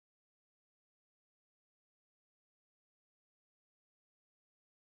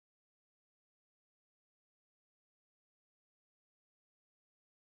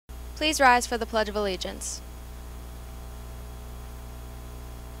Please rise for the Pledge of Allegiance.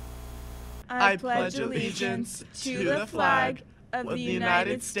 I pledge allegiance to the flag of the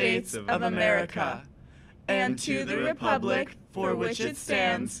United States of America and to the republic for which it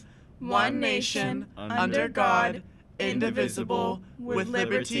stands, one nation, under God, indivisible, with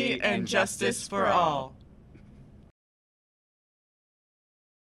liberty and justice for all.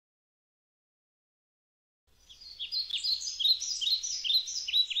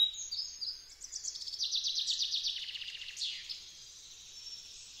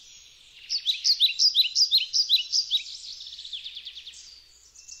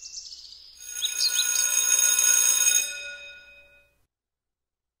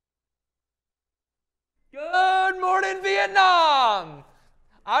 Good morning, Vietnam!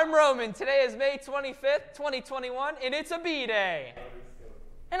 I'm Roman. Today is May 25th, 2021, and it's a B-Day.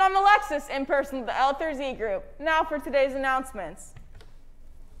 And I'm Alexis, in person with the L3Z group. Now for today's announcements.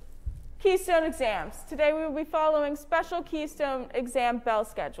 Keystone exams. Today we will be following special Keystone exam bell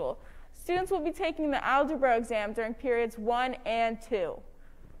schedule. Students will be taking the algebra exam during periods 1 and 2.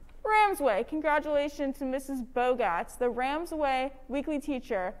 Ramsway. Congratulations to Mrs. Bogatz, the Ramsway weekly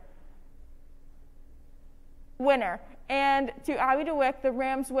teacher winner, and to Abby DeWick, the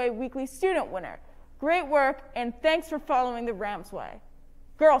Ramsway weekly student winner. Great work, and thanks for following the Ramsway.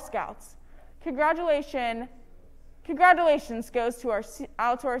 Girl Scouts. Congratulations goes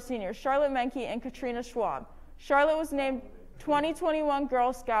out to our seniors, Charlotte Menke and Katrina Schwab. Charlotte was named 2021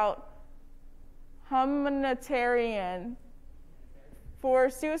 Girl Scout humanitarian for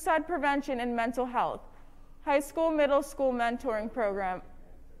suicide prevention and mental health, high school, middle school mentoring program.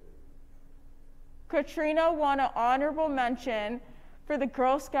 Katrina won an honorable mention for the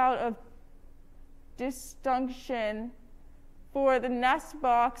Girl Scout of Distinction for the Nest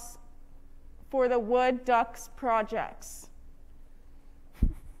Box for the Wood Ducks projects.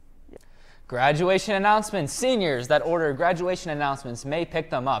 Graduation announcements. Seniors that order graduation announcements may pick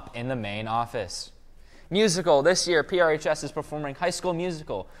them up in the main office. Musical. This year, PRHS is performing High School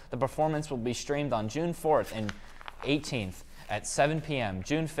Musical. The performance will be streamed on June 4th and 18th. At 7 p.m.,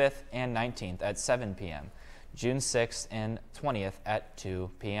 June 5th and 19th at 7 p.m., June 6th and 20th at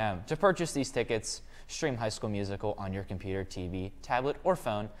 2 p.m. To purchase these tickets, stream High School Musical on your computer, TV, tablet, or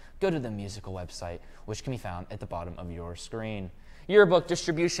phone. Go to the musical website, which can be found at the bottom of your screen. Yearbook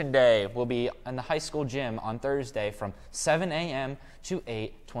Distribution Day will be in the high school gym on Thursday from 7 a.m. to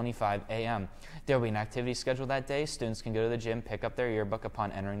 8:25 a.m. There will be an activity scheduled that day. Students can go to the gym, pick up their yearbook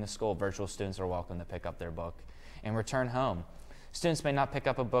upon entering the school. Virtual students are welcome to pick up their book and return home. Students may not pick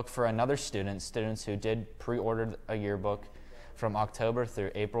up a book for another student. Students who did pre-order a yearbook from October through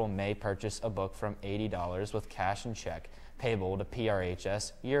April may purchase a book from $80 with cash and check payable to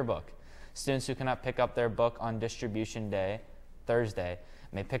PRHS Yearbook. Students who cannot pick up their book on distribution day, Thursday,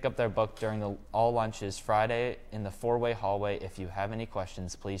 may pick up their book during all lunches Friday in the four-way hallway. If you have any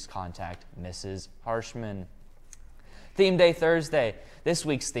questions, please contact Mrs. Harshman. Theme Day Thursday. This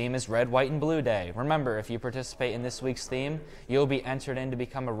week's theme is Red, White, and Blue Day. Remember, if you participate in this week's theme, you'll be entered in to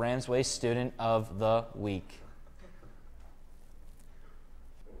become a Ramsway Student of the Week.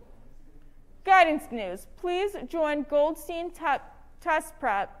 Guidance news. Please join Goldstein Test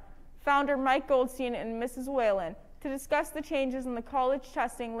Prep founder Mike Goldstein and Mrs. Whalen to discuss the changes in the college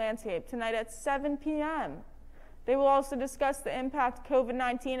testing landscape tonight at 7 p.m. They will also discuss the impact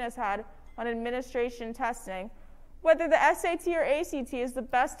COVID-19 has had on administration testing, whether the SAT or ACT is the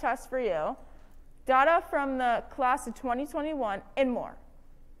best test for you, data from the class of 2021, and more.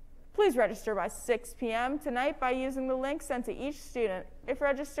 Please register by 6 p.m. tonight by using the link sent to each student, if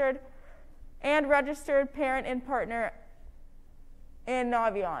registered, and registered parent and partner in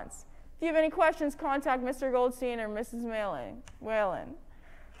Naviance. If you have any questions, contact Mr. Goldstein or Mrs. Whalen.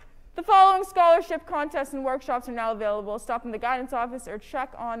 The following scholarship contests and workshops are now available. Stop in the guidance office or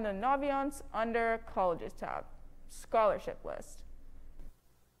check on the Naviance under Colleges tab. Scholarship list.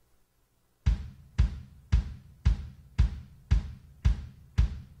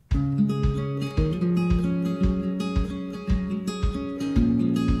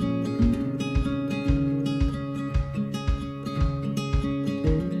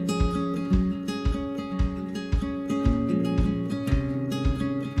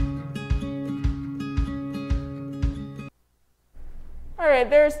 All right,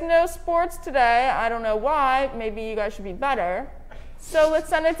 there's no sports today. I don't know why. Maybe you guys should be better. So let's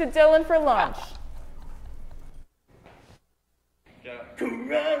send it to Dylan for lunch.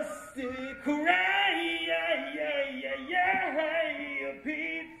 Crusty,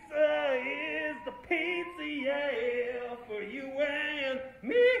 pizza is the pizza, yeah, for you and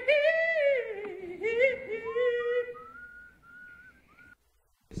me.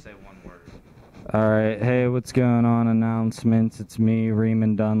 Say one Alright, hey, what's going on? Announcements. It's me,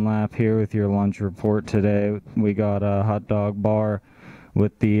 Reeman Dunlap, here with your lunch report today. We got a hot dog bar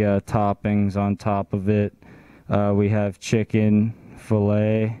with the toppings on top of it. We have chicken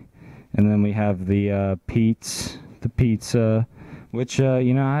fillet, and then we have the pizza, which, I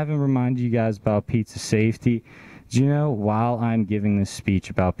haven't reminded you guys about pizza safety. Do you know, while I'm giving this speech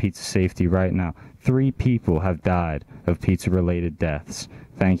about pizza safety right now, 3 people have died of pizza-related deaths.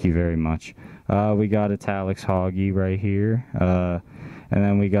 Thank you very much. We got Italic's Hoggy right here, and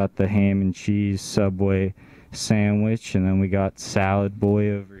then we got the ham and cheese Subway sandwich, and then we got Salad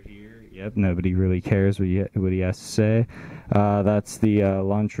Boy over here. Yep, nobody really cares what he has to say. That's the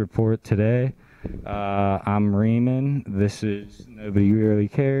lunch report today. I'm Reeman. This is Nobody Really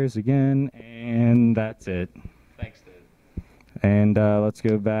Cares again, and that's it. Thanks, dude. And let's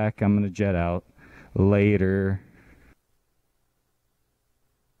go back. I'm gonna jet out later.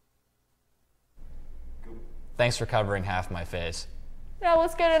 Thanks for covering half my face. Now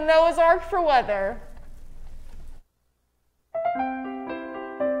let's get a Noah's Ark for weather.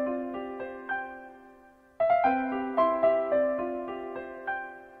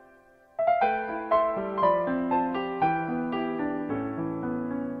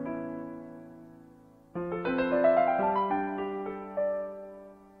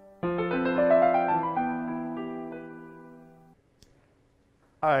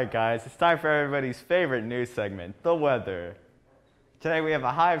 Alright guys, it's time for everybody's favorite news segment, the weather. Today we have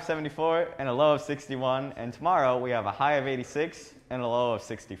a high of 74 and a low of 61, and tomorrow we have a high of 86 and a low of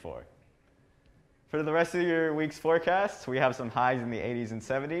 64. For the rest of your week's forecasts, we have some highs in the 80s and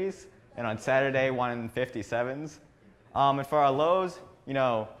 70s, and on Saturday, one in the 57s. And for our lows,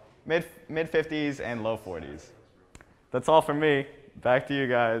 mid 50s and low 40s. That's all from me. Back to you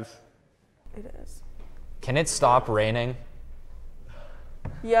guys. It is. Can it stop raining?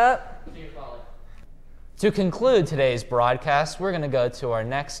 Yep. To conclude today's broadcast, we're going to go to our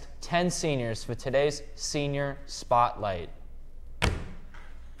next 10 seniors for today's Senior Spotlight.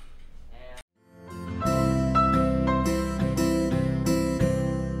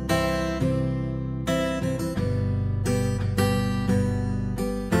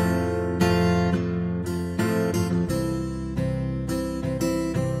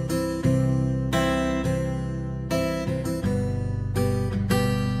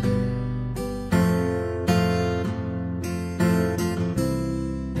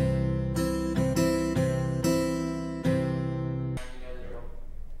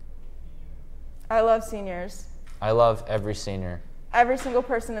 I love seniors. I love every senior. Every single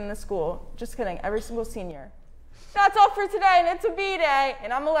person in the school. Just kidding, every single senior. That's all for today, and it's a B-Day,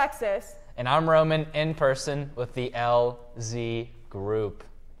 and I'm Alexis. And I'm Roman, in person with the LZ group.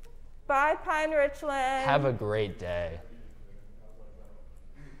 Bye, Pine-Richland. Have a great day.